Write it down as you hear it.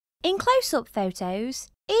In close-up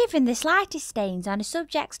photos, even the slightest stains on a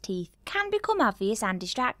subject's teeth can become obvious and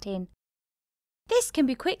distracting. This can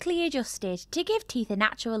be quickly adjusted to give teeth a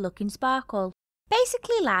natural look and sparkle,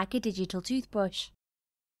 basically like a digital toothbrush.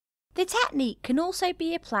 The technique can also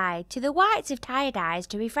be applied to the whites of tired eyes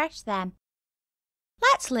to refresh them.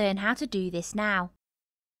 Let's learn how to do this now.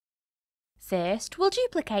 First, we'll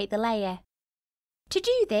duplicate the layer. To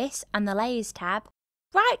do this, on the Layers tab,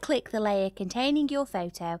 right-click the layer containing your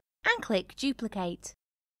photo and click Duplicate.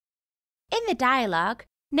 In the dialog,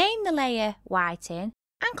 name the layer Whiten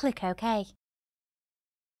and click OK.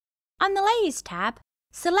 On the Layers tab,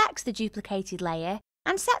 select the duplicated layer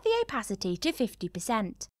and set the opacity to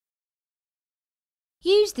 50%.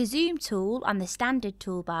 Use the Zoom tool on the standard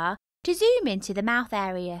toolbar to zoom into the mouth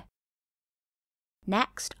area.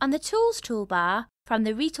 Next, on the Tools toolbar, from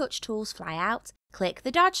the Retouch Tools flyout, click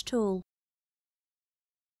the Dodge tool.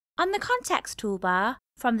 On the Context toolbar,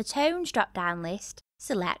 from the Tones drop-down list,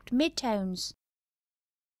 select Midtones.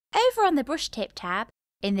 Over on the Brush Tip tab,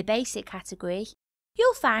 in the Basic category,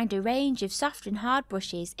 you'll find a range of soft and hard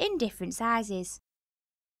brushes in different sizes.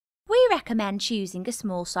 We recommend choosing a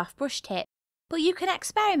small soft brush tip, but you can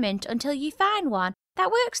experiment until you find one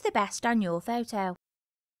that works the best on your photo.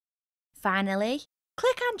 Finally,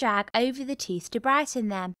 click and drag over the teeth to brighten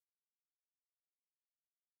them.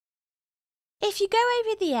 If you go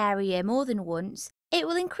over the area more than once, it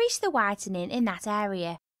will increase the whitening in that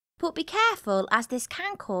area, but be careful as this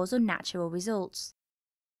can cause unnatural results.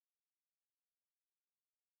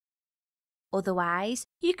 Otherwise,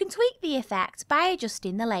 you can tweak the effect by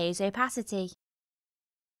adjusting the layer's opacity.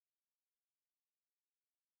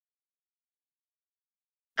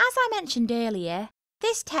 As I mentioned earlier,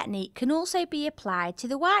 this technique can also be applied to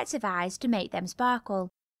the whites of eyes to make them sparkle.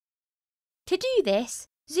 To do this,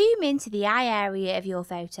 zoom into the eye area of your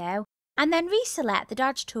photo and then reselect the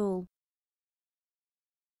Dodge tool.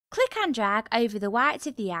 Click and drag over the whites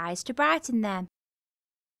of the eyes to brighten them.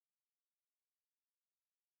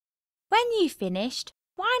 When you've finished,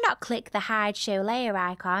 why not click the Hide Show Layer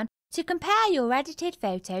icon to compare your edited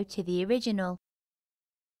photo to the original?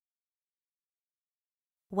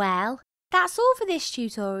 Well, that's all for this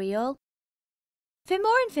tutorial. For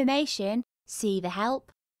more information, see the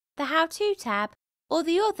Help, the How To tab, or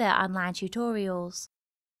the other online tutorials.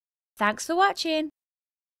 Thanks for watching.